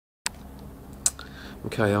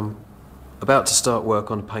Okay, I'm about to start work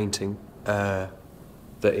on a painting that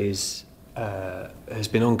has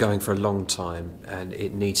been ongoing for a long time, and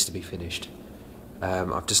it needs to be finished.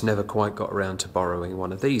 I've just never quite got around to borrowing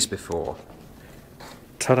one of these before.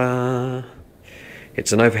 Ta-da!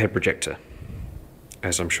 It's an overhead projector,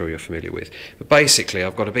 as I'm sure you're familiar with. But basically,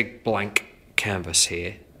 I've got a big blank canvas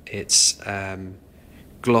here. It's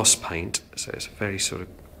gloss paint, so it's a very sort of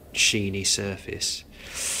sheeny surface.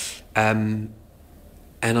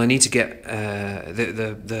 And I need to get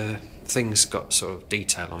the thing's got sort of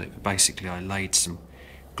detail on it. But basically, I laid some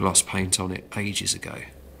gloss paint on it ages ago,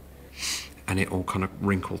 and it all kind of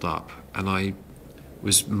wrinkled up, and I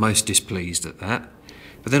was most displeased at that.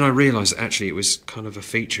 But then I realised that actually it was kind of a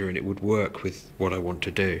feature and it would work with what I want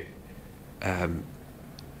to do.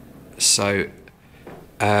 So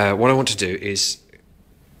what I want to do is,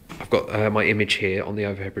 I've got my image here on the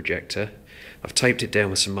overhead projector. I've taped it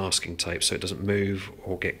down with some masking tape so it doesn't move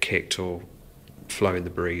or get kicked or flow in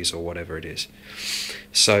the breeze or whatever it is.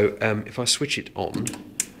 So if I switch it on,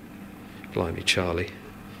 blimey Charlie,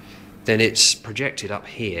 then it's projected up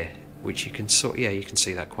here, which you can you can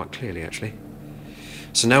see that quite clearly actually.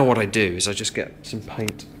 So now what I do is I just get some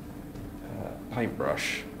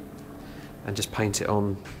paintbrush and just paint it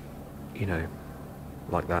on, you know,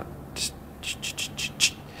 like that.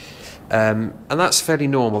 And that's fairly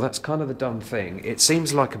normal. That's kind of the dumb thing. It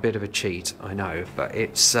seems like a bit of a cheat, I know, but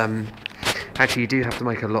it's actually you do have to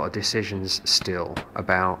make a lot of decisions still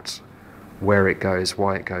about where it goes,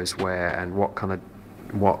 why it goes where, and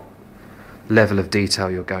what level of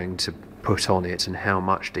detail you're going to put on it, and how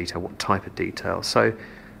much detail, what type of detail. So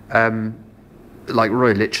like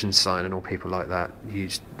Roy Lichtenstein and all people like that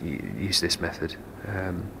use this method.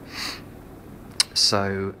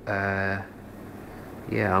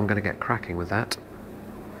 Yeah, I'm going to get cracking with that,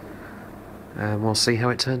 and we'll see how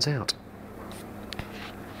it turns out.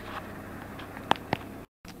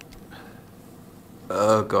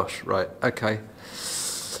 Oh gosh, right, okay.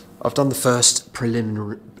 I've done the first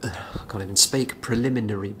preliminary, I can't even speak,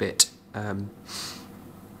 preliminary bit. And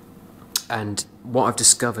what I've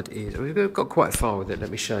discovered is, we've got quite far with it, let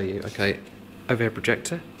me show you. Okay, overhead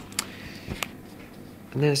projector.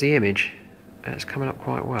 And there's the image, and it's coming up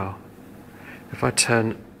quite well. If I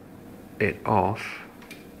turn it off,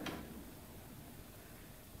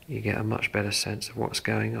 you get a much better sense of what's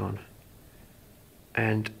going on.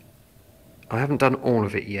 And I haven't done all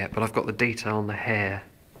of it yet, but I've got the detail on the hair,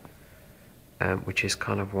 which is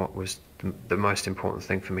kind of what was the most important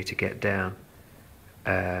thing for me to get down,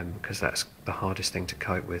 because that's the hardest thing to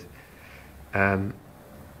cope with.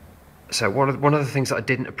 So one of the things that I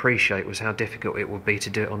didn't appreciate was how difficult it would be to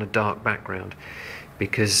do it on a dark background,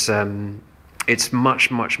 because it's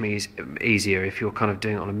much easier if you're kind of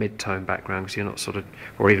doing it on a mid-tone background, because you're not sort of,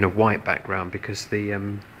 or even a white background, because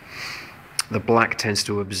the black tends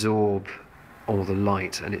to absorb all the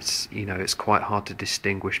light, and it's, you know, it's quite hard to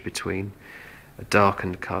distinguish between a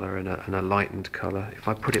darkened colour and a lightened colour. If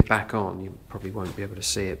I put it back on, you probably won't be able to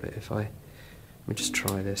see it, but if let me just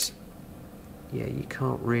try this. Yeah, you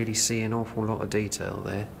can't really see an awful lot of detail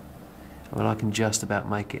there. I mean, I can just about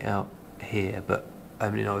make it out here, but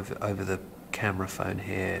I mean, over the camera phone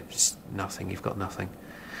here, it's nothing. You've got nothing.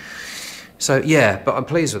 So yeah, but I'm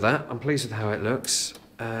pleased with that. I'm pleased with how it looks,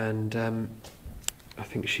 and I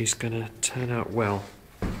think she's going to turn out well.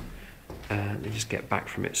 Let me just get back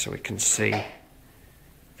from it so we can see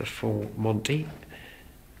the full Monty.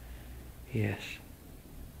 Yes.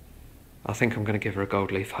 I think I'm going to give her a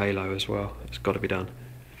gold leaf halo as well. It's got to be done.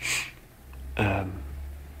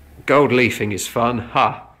 Gold leafing is fun.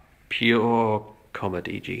 Ha! Pure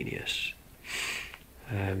comedy genius.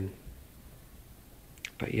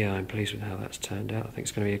 But yeah, I'm pleased with how that's turned out. I think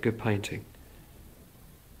it's going to be a good painting.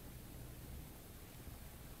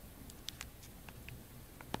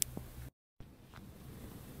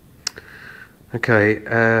 Okay,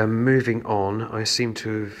 moving on, I seem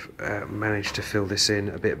to have managed to fill this in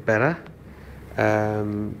a bit better.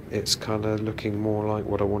 It's kind of looking more like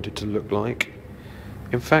what I want it to look like.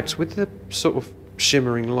 In fact, with the sort of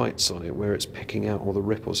shimmering lights on it, where it's picking out all the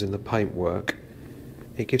ripples in the paintwork,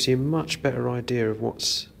 it gives you a much better idea of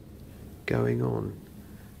what's going on,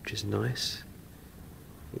 which is nice.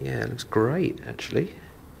 Yeah, it looks great, actually.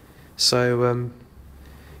 So,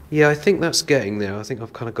 yeah, I think that's getting there. I think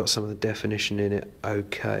I've kind of got some of the definition in it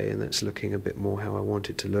okay, and that's looking a bit more how I want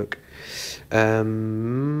it to look.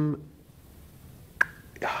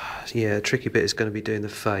 Yeah, the tricky bit is going to be doing the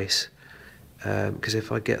face, because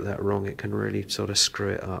if I get that wrong, it can really sort of screw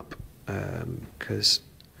it up, because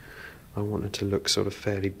I want it to look sort of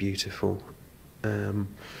fairly beautiful. But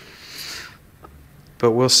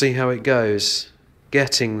we'll see how it goes.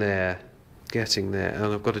 Getting there, getting there.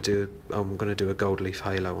 And I've got to do, I'm going to do a gold leaf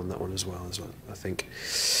halo on that one as well, I think.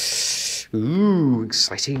 Ooh,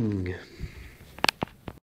 exciting.